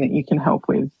something that you can help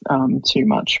with too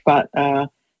much, but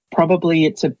probably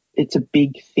it's it's a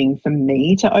big thing for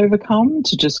me to overcome,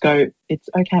 to just go, it's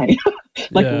okay.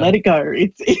 Let it go.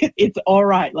 It's all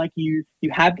right. Like you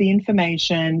have the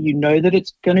information, you know that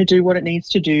it's going to do what it needs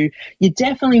to do. You're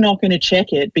definitely not going to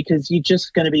check it because you're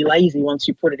just going to be lazy once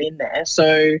you put it in there.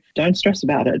 So don't stress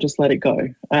about it. Just let it go.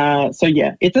 So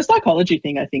yeah, it's a psychology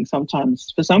thing, I think,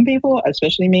 sometimes for some people,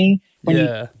 especially me, when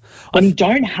you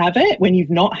don't have it, when you've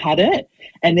not had it,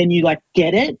 and then you like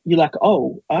get it, you're like,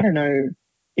 oh, I don't know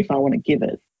if I want to give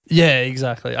it. Yeah,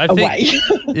 exactly. I away.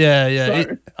 think, yeah.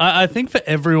 I think for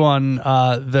everyone,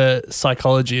 the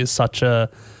psychology is such a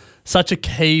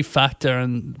key factor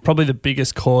and probably the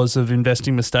biggest cause of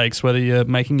investing mistakes, whether you're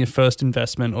making your first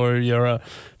investment or you're a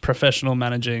professional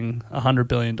managing $100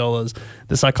 billion.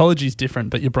 The psychology is different,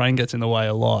 but your brain gets in the way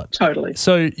a lot. Totally.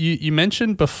 So you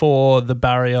mentioned before the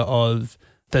barrier of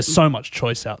there's so much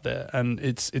choice out there and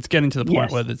it's getting to the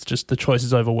point where it's just the choice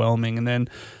is overwhelming. And then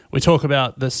we talk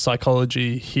about the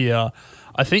psychology here.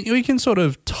 I think we can sort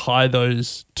of tie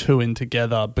those two in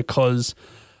together because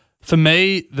for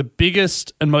me, the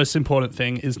biggest and most important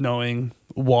thing is knowing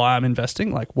why I'm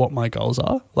investing, like what my goals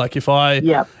are. Like if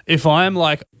I'm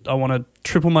like, I want to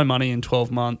triple my money in 12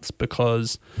 months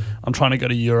because I'm trying to go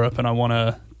to Europe and I want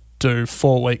to do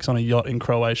 4 weeks on a yacht in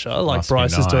Croatia, like Must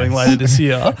Bryce be is doing nice. later this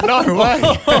year. No way.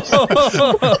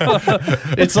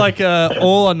 It's like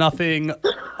all or nothing.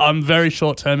 I'm very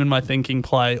short term in my thinking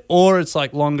play, or it's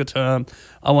like longer term.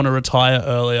 I want to retire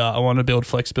earlier. I want to build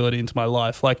flexibility into my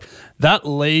life. Like that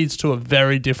leads to a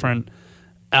very different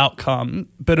outcome,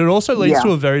 but it also leads to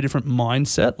a very different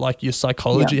mindset. Like your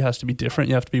psychology has to be different.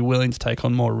 You have to be willing to take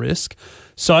on more risk.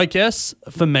 So I guess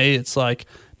for me, it's like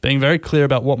being very clear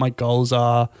about what my goals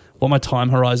are, what my time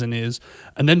horizon is,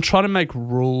 and then try to make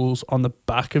rules on the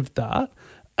back of that.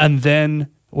 And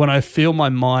then when I feel my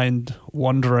mind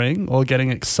wandering or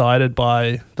getting excited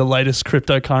by the latest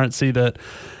cryptocurrency that,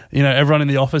 you know, everyone in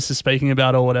the office is speaking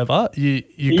about or whatever,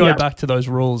 you go back to those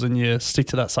rules and you stick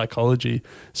to that psychology.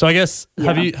 So I guess,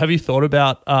 have you thought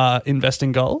about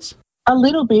investing goals? A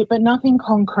little bit, but nothing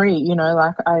concrete. You know,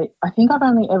 like I think I've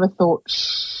only ever thought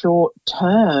short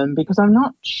term because I'm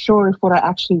not sure if what I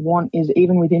actually want is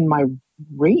even within my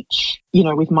reach, you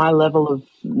know, with my level of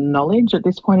knowledge at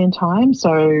this point in time.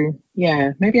 So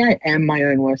yeah, maybe I am my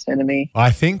own worst enemy.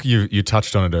 I think you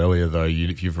touched on it earlier though.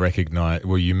 You've recognized,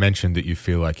 well, you mentioned that you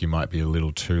feel like you might be a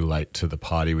little too late to the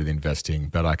party with investing,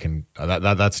 but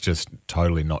that's just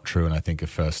totally not true. And I think a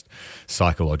first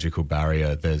psychological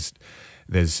barrier, there's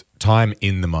time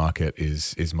in the market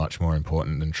is much more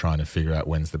important than trying to figure out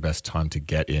when's the best time to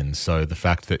get in. So the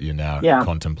fact that you're now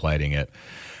contemplating it,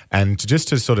 and just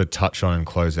to sort of touch on and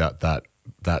close out that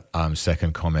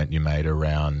second comment you made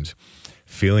around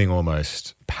feeling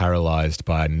almost paralyzed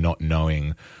by not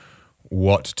knowing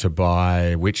what to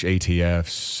buy, which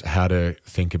ETFs, how to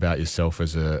think about yourself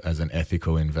as an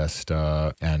ethical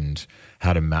investor, and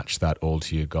how to match that all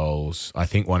to your goals. I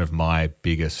think one of my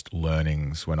biggest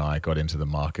learnings when I got into the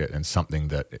market, and something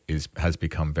that has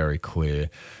become very clear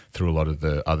through a lot of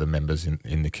the other members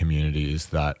in the community, is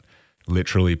that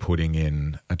literally putting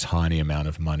in a tiny amount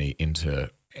of money into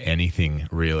anything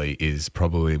really is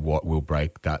probably what will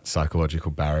break that psychological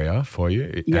barrier for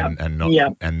you.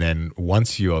 And then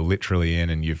once you are literally in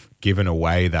and you've given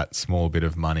away that small bit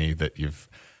of money that you've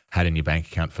had in your bank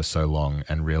account for so long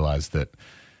and realize that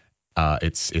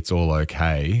it's all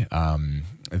okay,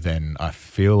 then I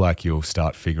feel like you'll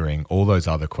start figuring all those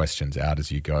other questions out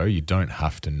as you go. You don't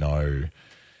have to know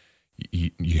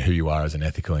who you are as an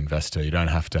ethical investor. You don't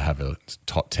have to have a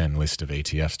top 10 list of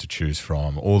ETFs to choose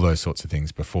from, all those sorts of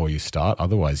things before you start.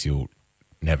 Otherwise, you'll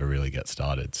never really get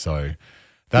started. So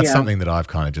that's something that I've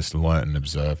kind of just learnt and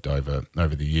observed over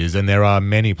the years. And there are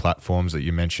many platforms that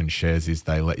you mentioned, Sharesies,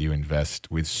 they let you invest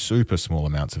with super small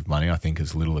amounts of money, I think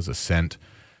as little as a cent.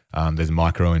 There's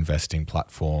micro investing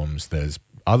platforms. There's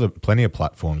plenty of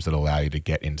platforms that allow you to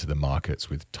get into the markets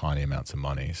with tiny amounts of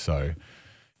money. So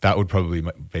that would probably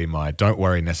be my, don't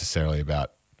worry necessarily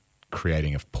about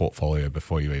creating a portfolio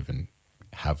before you even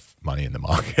have money in the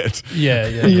market.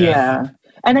 Yeah.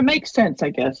 And it makes sense, I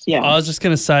guess. Yeah. I was just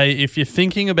going to say, if you're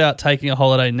thinking about taking a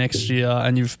holiday next year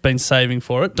and you've been saving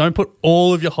for it, don't put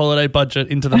all of your holiday budget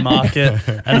into the market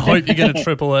and hope you're going to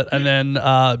triple it and then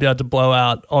be able to blow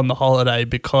out on the holiday,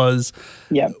 because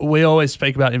we always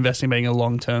speak about investing being a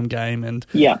long-term game, and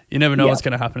you never know what's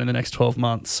going to happen in the next 12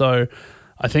 months. So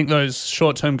I think those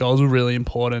short-term goals are really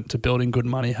important to building good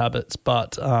money habits,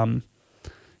 but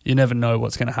you never know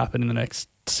what's going to happen in the next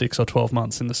 6 or 12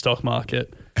 months in the stock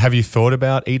market. Have you thought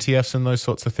about ETFs and those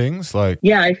sorts of things?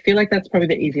 Yeah, I feel like that's probably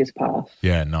the easiest path.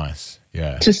 Yeah, nice.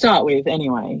 Yeah. To start with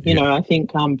anyway. You know, I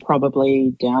think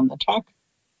probably down the track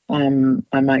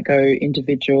I might go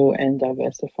individual and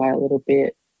diversify a little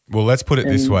bit. Well, let's put it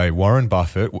this way. Warren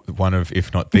Buffett, one of,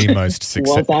 if not the most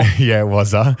successful,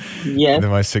 the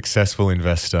most successful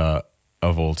investor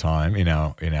of all time in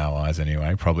our eyes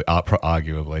anyway, probably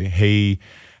arguably, he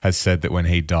has said that when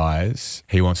he dies,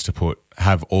 he wants to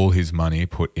have all his money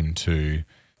put into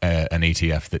an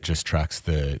ETF that just tracks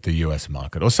the US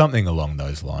market or something along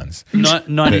those lines.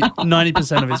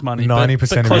 90% of his money.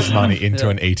 90% of his money into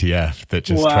an ETF that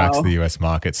just tracks the US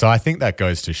market. So I think that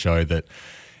goes to show that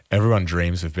everyone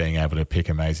dreams of being able to pick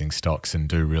amazing stocks and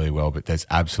do really well, but there's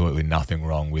absolutely nothing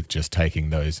wrong with just taking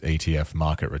those ETF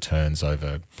market returns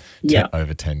over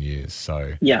 10 years.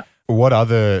 So what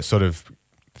other sort of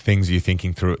things are you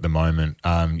thinking through at the moment?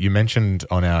 You mentioned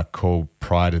on our call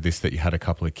prior to this that you had a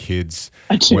couple of kids.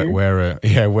 I do. Where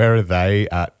are they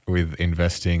at with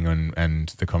investing and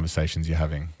the conversations you're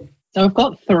having? So I've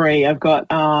got 3. I've got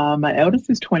my eldest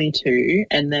is 22,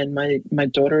 and then my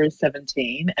daughter is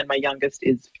 17, and my youngest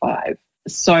is 5.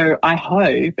 So I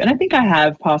hope, and I think I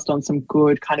have passed on some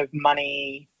good kind of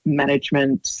money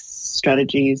management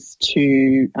strategies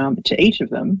to each of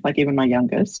them. Like even my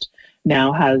youngest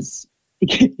now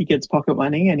he gets pocket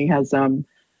money, and he has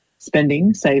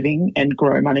spending, saving, and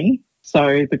grow money.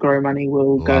 So the grow money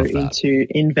will go into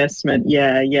investment.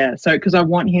 Yeah. So because I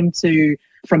want him to,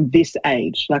 from this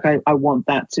age, like I want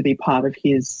that to be part of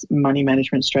his money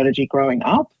management strategy growing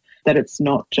up, that it's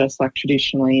not just like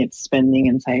traditionally it's spending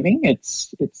and saving.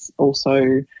 It's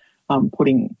also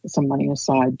putting some money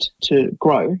aside to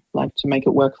grow, like to make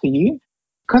it work for you.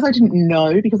 Because I didn't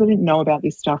know about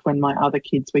this stuff when my other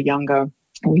kids were younger.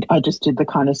 I just did the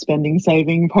kind of spending,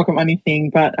 saving, pocket money thing.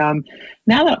 But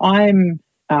now that I'm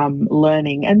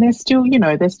learning, and they're still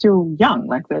young,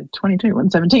 like they're 22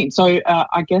 and 17. So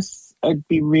I guess it'd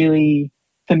be really,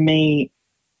 for me,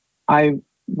 I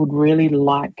would really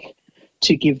like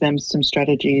to give them some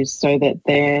strategies so that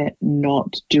they're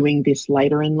not doing this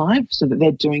later in life, so that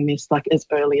they're doing this like as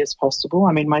early as possible.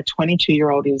 I mean, my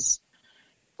 22-year-old is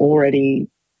already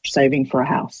saving for a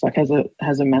house, like has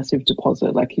a massive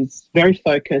deposit. Like he's very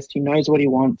focused, he knows what he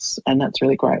wants, and that's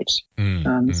really great.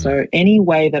 So any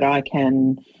way that I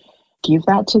can give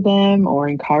that to them or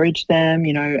encourage them,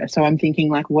 so I'm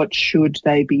thinking like, what should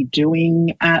they be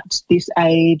doing at this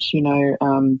age,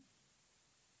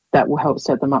 that will help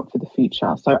set them up for the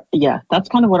future. So yeah, that's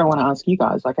kind of what I want to ask you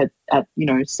guys, like at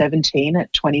 17,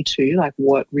 at 22, like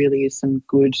what really is some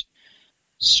good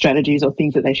strategies or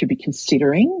things that they should be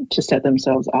considering to set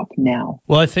themselves up now?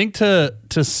 Well, I think to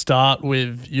start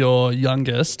with your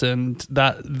youngest, and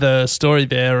that the story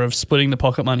there of splitting the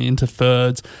pocket money into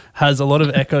thirds has a lot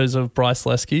of echoes of Bryce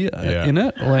Lesky in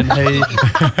it. When he,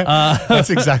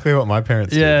 that's exactly what my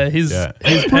parents did. His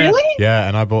really? Yeah,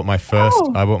 and I bought my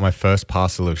first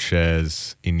parcel of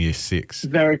shares in year 6.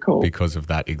 Very cool. Because of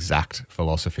that exact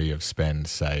philosophy of spend,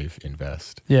 save,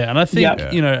 invest. Yeah, and I think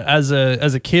as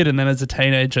a kid and then as a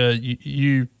teenager,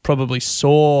 you probably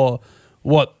saw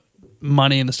what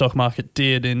money in the stock market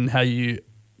did and how you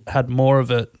had more of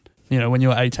it, when you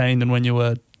were 18 than when you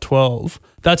were 12.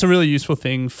 That's a really useful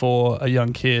thing for a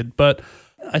young kid. But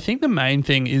I think the main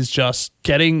thing is just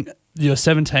getting your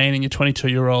 17 and your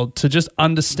 22-year-old to just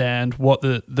understand what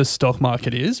the stock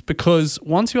market is, because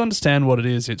once you understand what it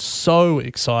is, it's so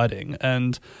exciting.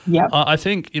 And I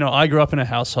think, I grew up in a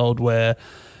household where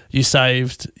you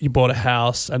saved, you bought a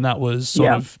house, and that was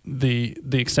sort of the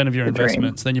extent of your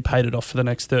investments. Then you paid it off for the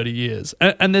next 30 years.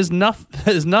 And there's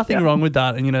nothing wrong with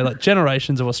that. And, like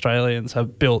generations of Australians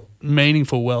have built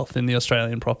meaningful wealth in the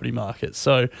Australian property market.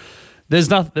 So there's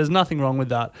nothing wrong with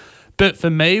that. But for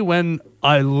me, when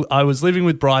I was living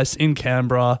with Bryce in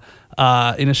Canberra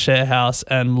in a share house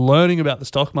and learning about the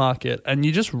stock market, and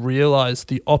you just realise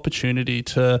the opportunity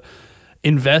to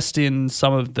invest in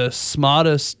some of the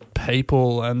smartest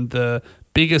people and the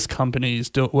biggest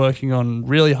companies working on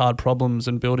really hard problems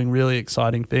and building really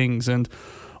exciting things. And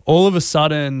all of a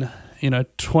sudden,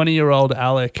 20-year-old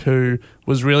Alec, who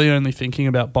was really only thinking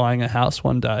about buying a house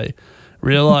one day,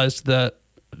 realized that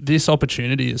this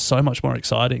opportunity is so much more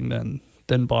exciting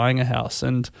than buying a house.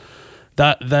 And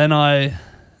then I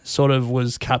sort of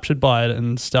was captured by it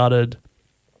and started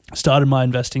my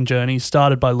investing journey,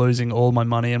 started by losing all my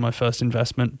money in my first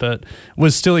investment, but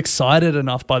was still excited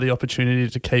enough by the opportunity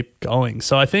to keep going.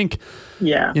 So I think,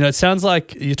 it sounds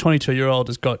like your 22-year-old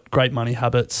has got great money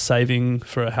habits, saving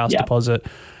for a house deposit.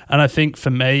 And I think for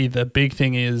me, the big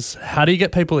thing is, how do you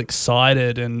get people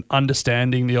excited and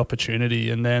understanding the opportunity?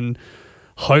 And then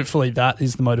hopefully that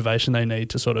is the motivation they need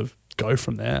to sort of go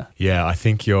from there. Yeah, I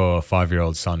think your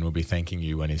 5-year-old son will be thanking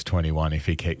you when he's 21 if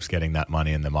he keeps getting that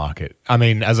money in the market. I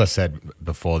mean, as I said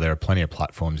before, there are plenty of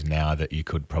platforms now that you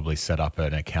could probably set up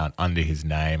an account under his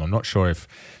name. I'm not sure if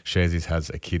Sharesies has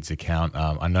a kid's account.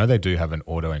 I know they do have an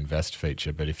auto invest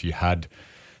feature, but if you had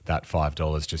that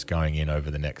 $5 just going in over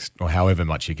the next, or however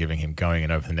much you're giving him going in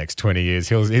over the next 20 years,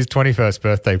 his 21st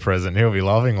birthday present, he'll be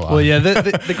loving life. Well, yeah,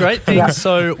 the great thing,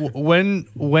 so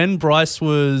when Bryce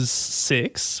was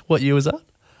 6, what year was that?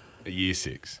 Year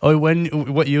 6. Oh,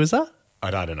 what year was that? I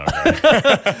don't know.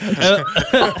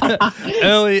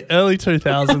 early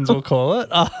 2000s, we'll call it.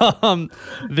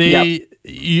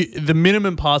 The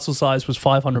minimum parcel size was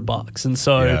 $500, and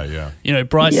so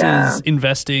Bryce is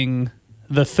investing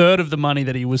the third of the money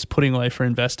that he was putting away for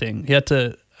investing. He had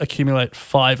to accumulate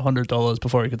 $500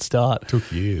 before he could start.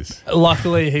 Took years.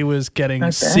 Luckily, he was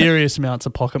getting serious amounts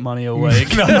of pocket money a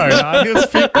week. No, it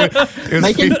was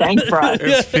Making bank, Bryce. It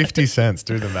was 50 cents.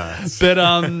 Do the maths. But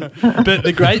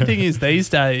the great thing is these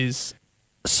days,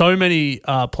 so many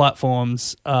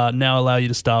platforms now allow you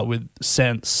to start with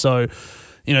cents. So,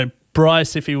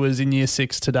 Bryce, if he was in year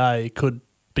 6 today, could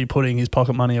be putting his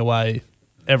pocket money away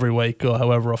every week or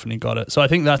however often he got it. So I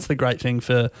think that's the great thing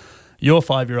for your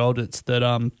 5-year-old. It's that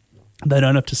they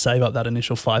don't have to save up that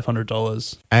initial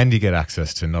 $500. And you get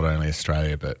access to not only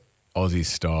Australia but Aussie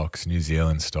stocks, New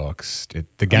Zealand stocks.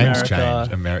 The game's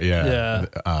changed.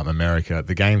 America.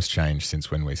 The game's changed since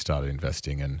when we started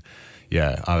investing. And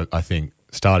I think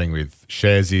starting with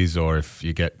Sharesies, or if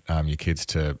you get your kids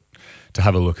to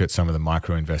have a look at some of the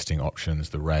micro investing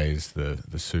options, the Raise, the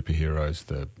superheroes,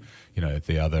 the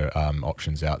other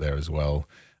options out there as well.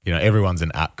 Everyone's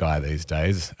an app guy these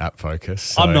days, app focus.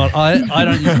 So. I'm not. I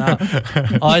don't use an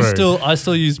app. I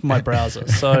still use my browser.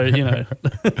 So, He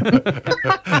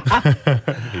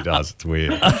does. It's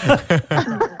weird.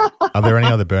 Are there any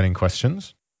other burning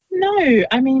questions? No,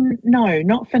 I mean, no,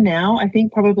 not for now. I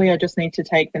think probably I just need to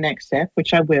take the next step,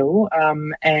 which I will,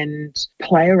 and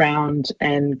play around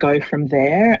and go from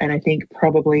there. And I think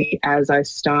probably as I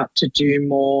start to do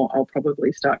more, I'll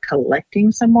probably start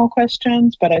collecting some more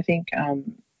questions. But I think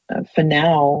for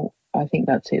now, I think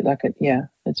that's it.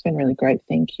 It's been really great.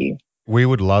 Thank you. We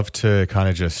would love to kind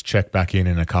of just check back in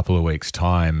a couple of weeks'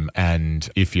 time, and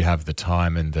if you have the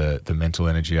time and the mental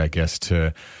energy, I guess,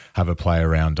 to have a play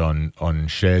around on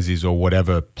Sharesies or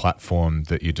whatever platform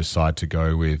that you decide to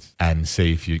go with, and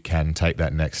see if you can take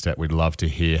that next step. We'd love to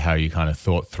hear how you kind of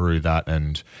thought through that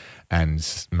and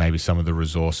maybe some of the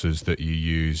resources that you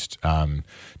used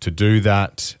to do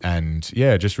that, and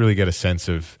just really get a sense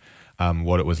of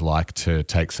what it was like to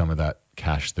take some of that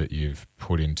cash that you've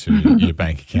put into your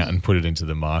bank account and put it into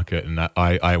the market. And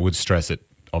I would stress it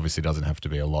obviously doesn't have to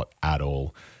be a lot at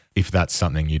all if that's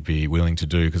something you'd be willing to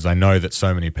do, because I know that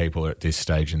so many people are at this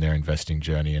stage in their investing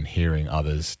journey, and hearing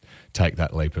others take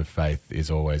that leap of faith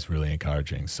is always really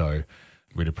encouraging. So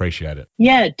we'd appreciate it.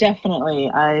 Yeah, definitely.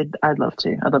 I'd love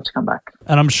to. I'd love to come back.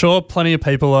 And I'm sure plenty of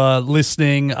people are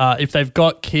listening. If they've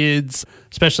got kids,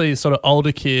 especially sort of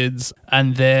older kids,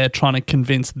 and they're trying to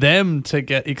convince them to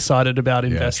get excited about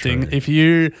investing. If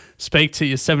you speak to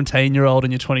your 17-year-old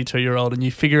and your 22-year-old and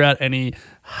you figure out any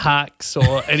hacks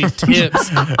or any tips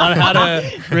on how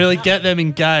to really get them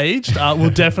engaged, we'll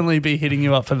definitely be hitting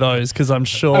you up for those, because I'm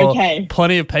sure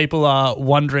plenty of people are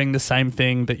wondering the same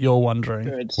thing that you're wondering.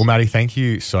 Good. Well, Maddie, thank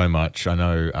you so much. I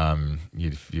know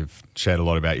you've shared a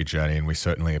lot about your journey, and we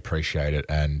certainly appreciate it.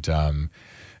 And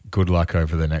good luck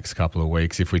over the next couple of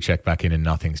weeks. If we check back in and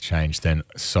nothing's changed, then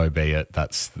so be it.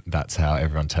 That's how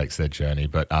everyone takes their journey.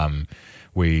 But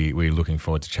we're looking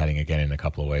forward to chatting again in a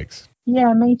couple of weeks.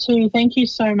 Yeah, me too. Thank you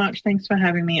so much. Thanks for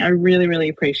having me. I really, really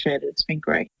appreciate it. It's been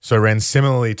great. So, Ren,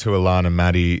 similarly to Alana,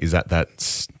 Maddie is at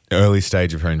that early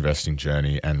stage of her investing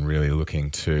journey and really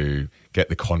looking to get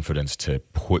the confidence to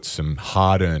put some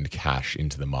hard-earned cash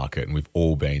into the market. And we've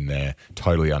all been there,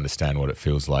 totally understand what it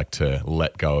feels like to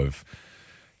let go of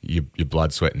your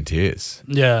blood, sweat and tears.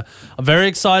 Yeah. I'm very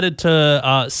excited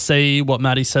to see what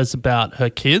Maddie says about her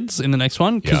kids in the next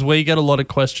one, because we get a lot of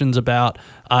questions about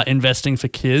investing for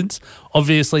kids.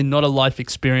 Obviously not a life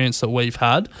experience that we've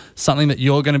had, something that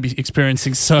you're going to be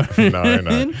experiencing soon.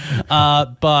 No.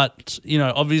 But,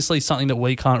 obviously something that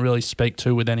we can't really speak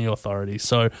to with any authority.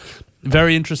 So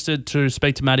very interested to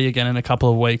speak to Maddie again in a couple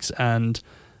of weeks and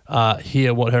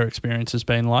hear what her experience has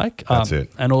been like. That's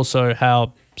it. And also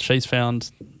how she's found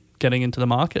getting into the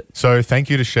market. So thank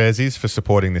you to Sharesies for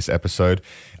supporting this episode.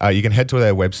 You can head to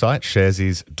their website,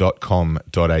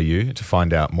 sharesies.com.au, to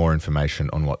find out more information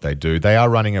on what they do. They are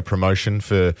running a promotion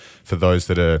for those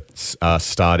that are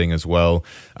starting as well.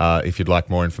 If you'd like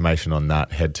more information on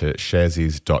that, head to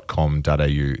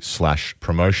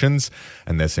sharesies.com.au/promotions,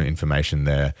 and there's some information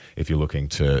there if you're looking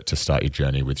to start your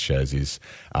journey with Sharesies.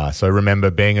 So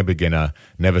remember, being a beginner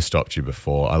never stopped you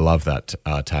before. I love that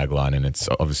tagline, and it's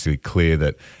obviously clear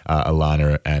that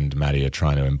Alana and Maddie are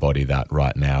trying to embody that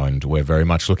right now, and we're very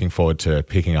much looking forward to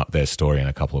picking up their story in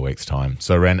a couple of weeks' time.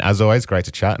 So Ren, as always, great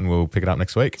to chat, and we'll pick it up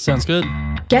next week. Sounds good.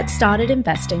 Get Started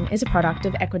Investing is a product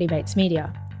of Equity Mates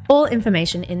Media. All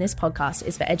information in this podcast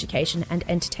is for education and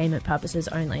entertainment purposes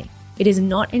only. It is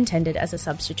not intended as a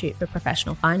substitute for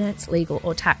professional finance, legal,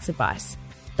 or tax advice.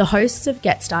 The hosts of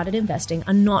Get Started Investing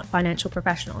are not financial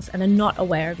professionals and are not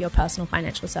aware of your personal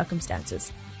financial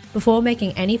circumstances. Before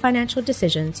making any financial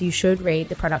decisions, you should read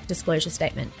the product disclosure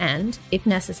statement and, if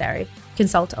necessary,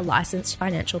 consult a licensed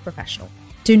financial professional.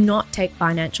 Do not take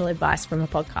financial advice from a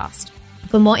podcast.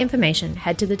 For more information,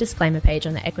 head to the disclaimer page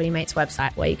on the Equity Mates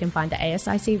website, where you can find the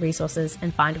ASIC resources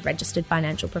and find a registered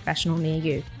financial professional near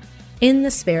you. In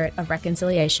the spirit of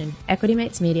reconciliation, Equity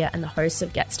Mates Media and the hosts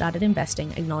of Get Started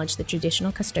Investing acknowledge the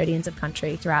traditional custodians of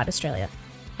country throughout Australia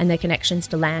and their connections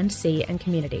to land, sea, and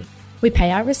community. We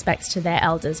pay our respects to their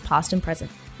elders, past and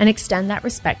present, and extend that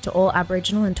respect to all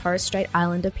Aboriginal and Torres Strait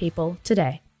Islander people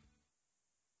today.